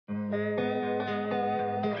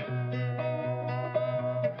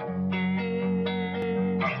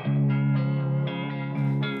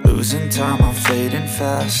Losing time, I'm fading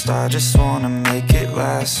fast. I just wanna make it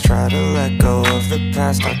last. Try to let go of the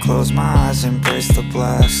past. I close my eyes, embrace the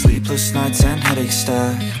blast. Sleepless nights and headaches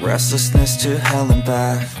stack. Restlessness to hell and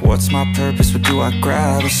back. What's my purpose? What do I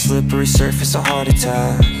grab? A slippery surface, a heart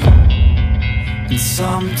attack. And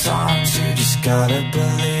sometimes you just gotta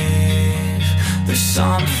believe there's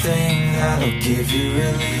something that'll give you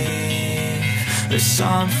relief. There's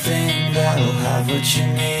something that'll have what you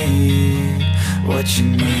need, what you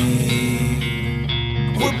need.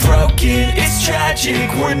 We're broken, it's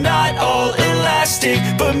tragic, we're not all elastic,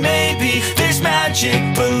 but maybe there's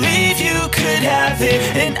magic. Believe you could have it.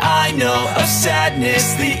 And I know of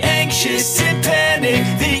sadness, the anxious and panic,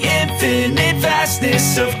 the infinite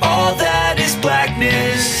vastness of all that is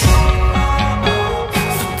blackness.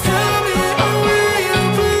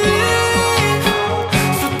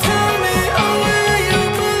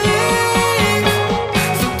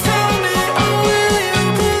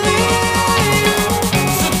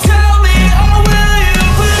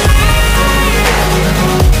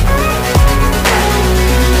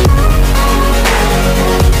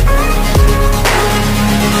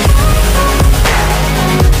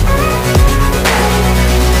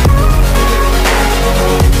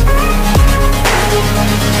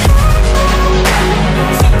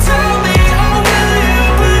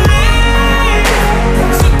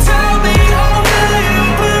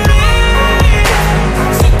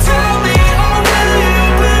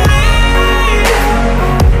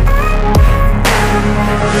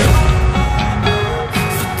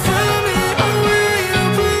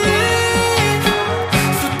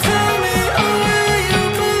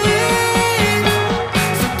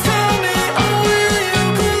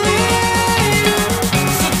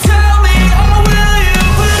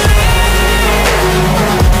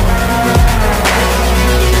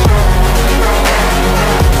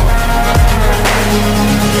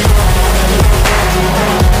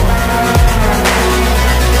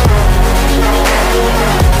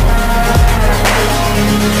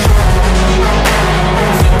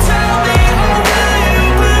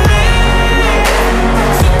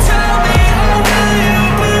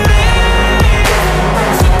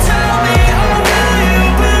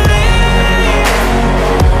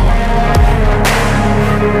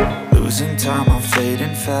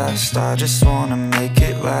 I just wanna make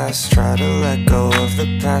it last. Try to let go of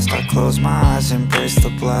the past. I close my eyes, embrace the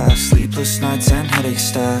blast. Sleepless nights and headaches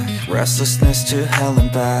stack. Restlessness to hell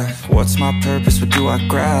and back. What's my purpose? What do I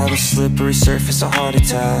grab? A slippery surface, a heart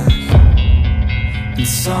attack. And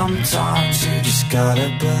sometimes you just gotta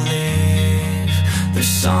believe there's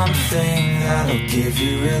something that'll give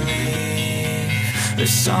you relief.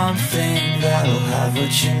 There's something that'll have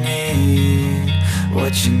what you need,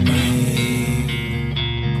 what you need.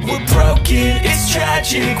 We're broken, it's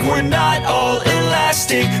tragic, we're not all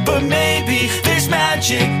elastic, but maybe there's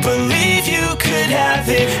magic. Believe you could have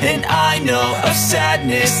it. And I know of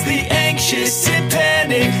sadness, the anxious and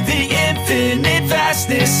panic, the infinite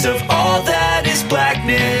vastness of all that is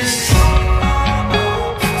blackness.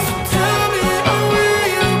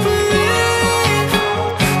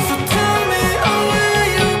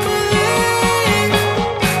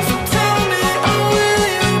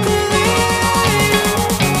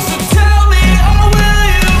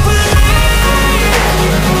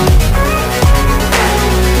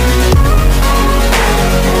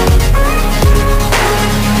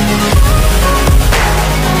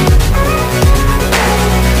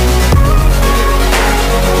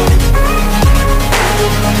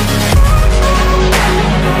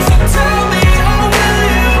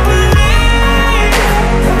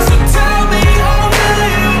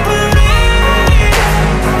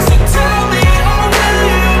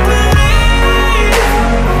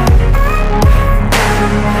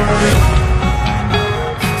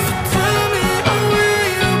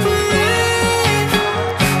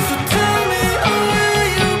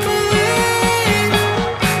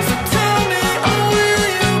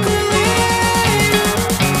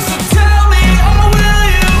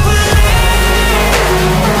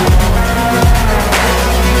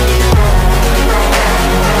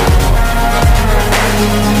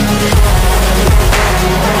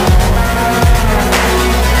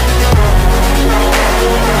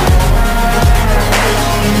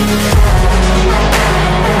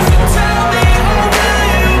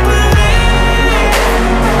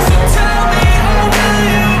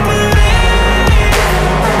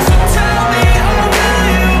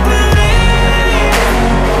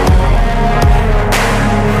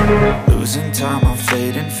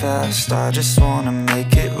 I just wanna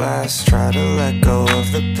make it last. fast, try to let go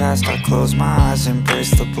of the past. I close my eyes,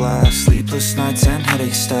 embrace the blast. Sleepless nights and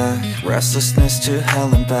headache stack, restlessness to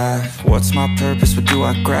hell and back. What's my purpose, what do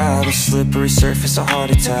I grab? A slippery surface, a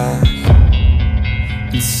heart attack.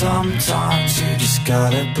 And sometimes you just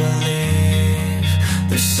gotta believe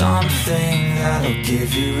there's something that'll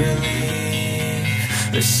give you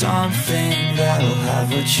relief. There's something that'll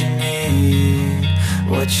have what you need,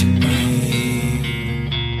 what you need.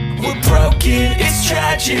 We're broken, it's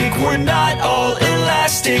tragic, we're not all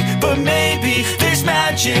elastic, but maybe there's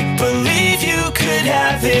magic. Believe you could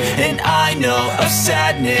have it, and I know of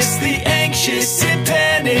sadness, the anxious and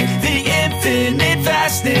panic, the infinite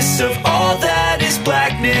vastness of all that is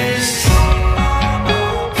blackness.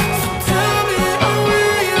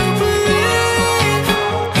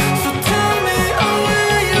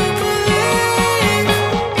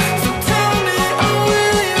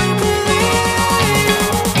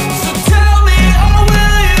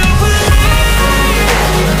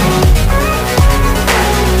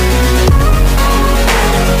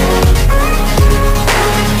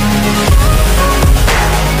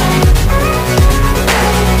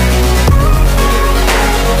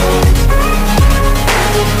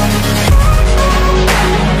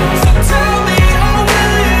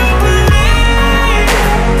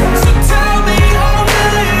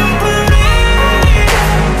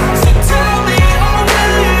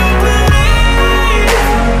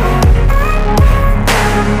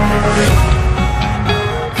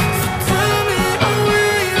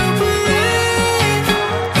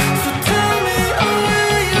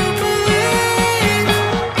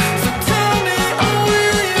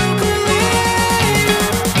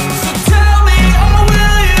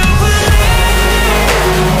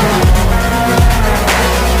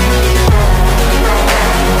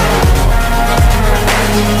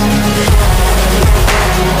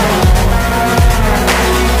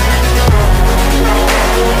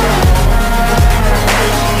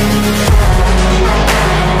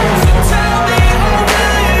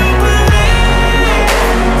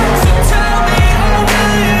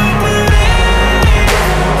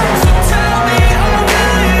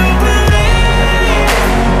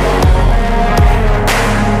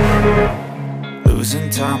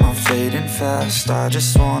 I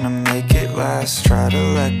just wanna make it last, try to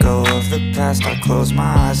let go of the past. I close my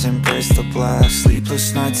eyes, embrace the blast.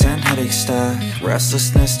 Sleepless nights and headache stack,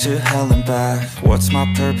 restlessness to hell and back. What's my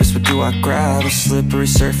purpose, what do I grab? A slippery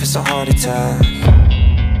surface, a heart attack.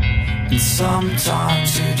 And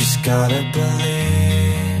sometimes you just gotta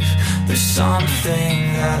believe there's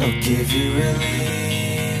something that'll give you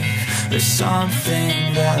relief. There's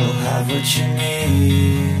something that'll have what you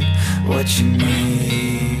need, what you need.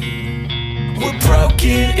 We're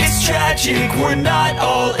broken, it's tragic, we're not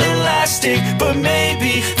all elastic, but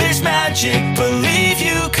maybe there's magic. Believe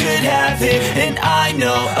you could have it, and I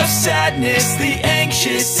know of sadness, the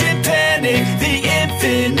anxious and panic, the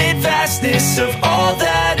infinite vastness of all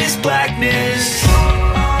that is blackness.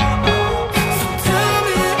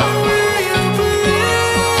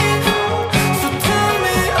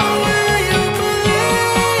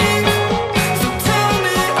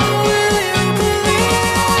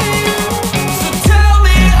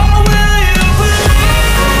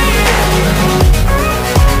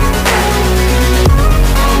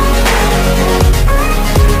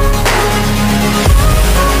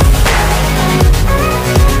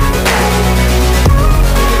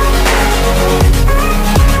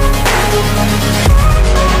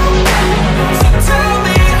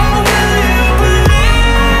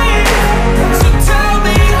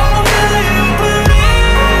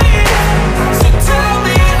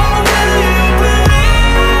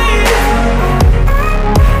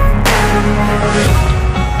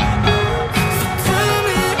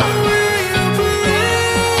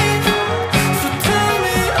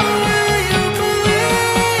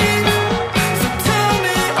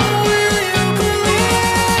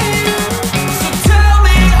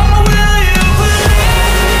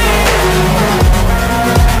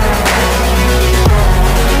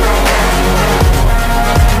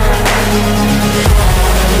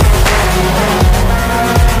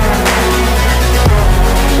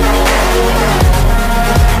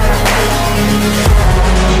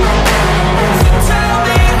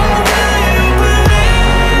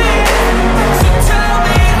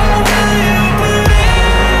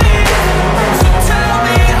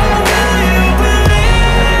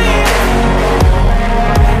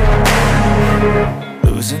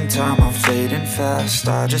 Losing time, I'm fading fast.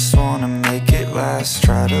 I just wanna make it last.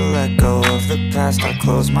 Try to let go of the past. I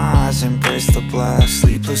close my eyes, embrace the blast.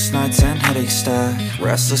 Sleepless nights and headaches stack.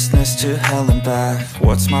 Restlessness to hell and back.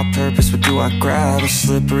 What's my purpose? What do I grab? A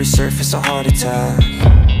slippery surface, a heart attack.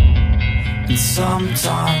 And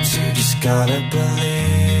sometimes you just gotta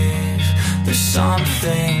believe there's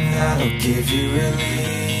something that'll give you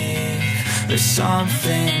relief. There's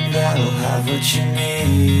something that'll have what you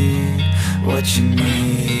need, what you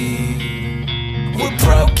need. We're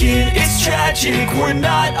broken, it's tragic, we're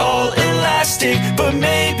not all elastic, but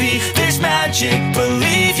maybe there's magic.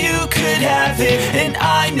 Believe you could have it. And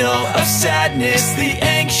I know of sadness, the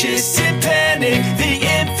anxious and panic, the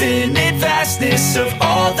infinite vastness of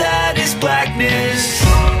all that is blackness.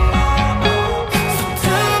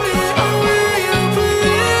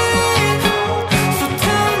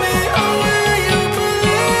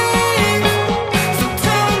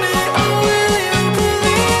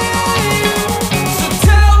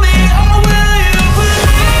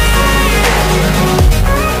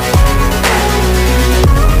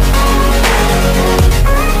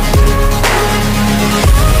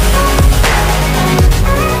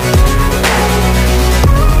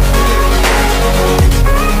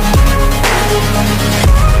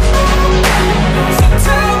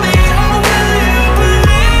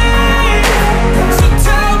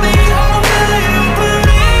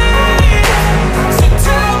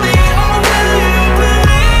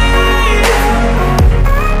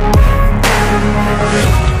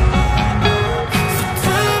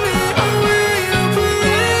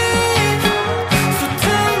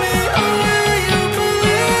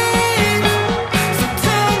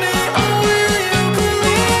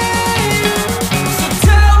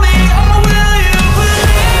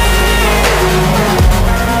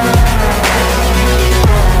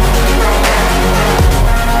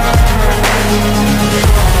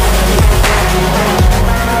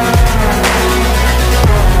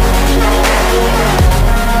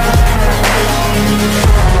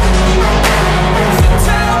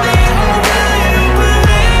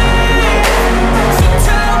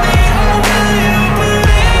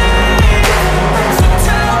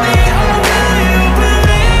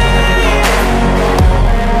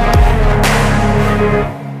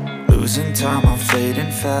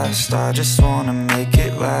 I just wanna make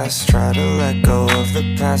it last. Try to let go of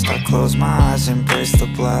the past. I close my eyes, embrace the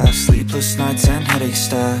blast. Sleepless nights and headaches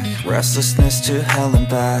stack. Restlessness to hell and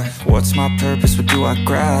back. What's my purpose? What do I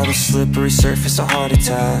grab? A slippery surface, a heart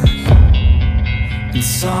attack. And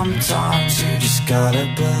sometimes you just gotta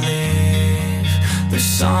believe there's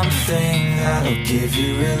something that'll give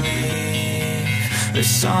you relief. There's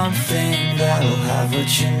something that'll have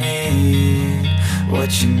what you need,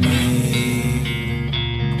 what you need.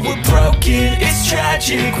 We're broken, it's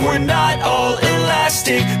tragic, we're not all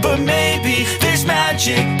elastic, but maybe there's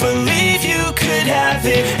magic. Believe you could have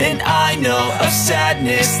it. And I know of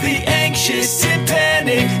sadness, the anxious and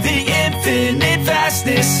panic, the infinite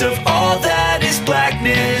vastness of all that is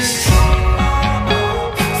blackness.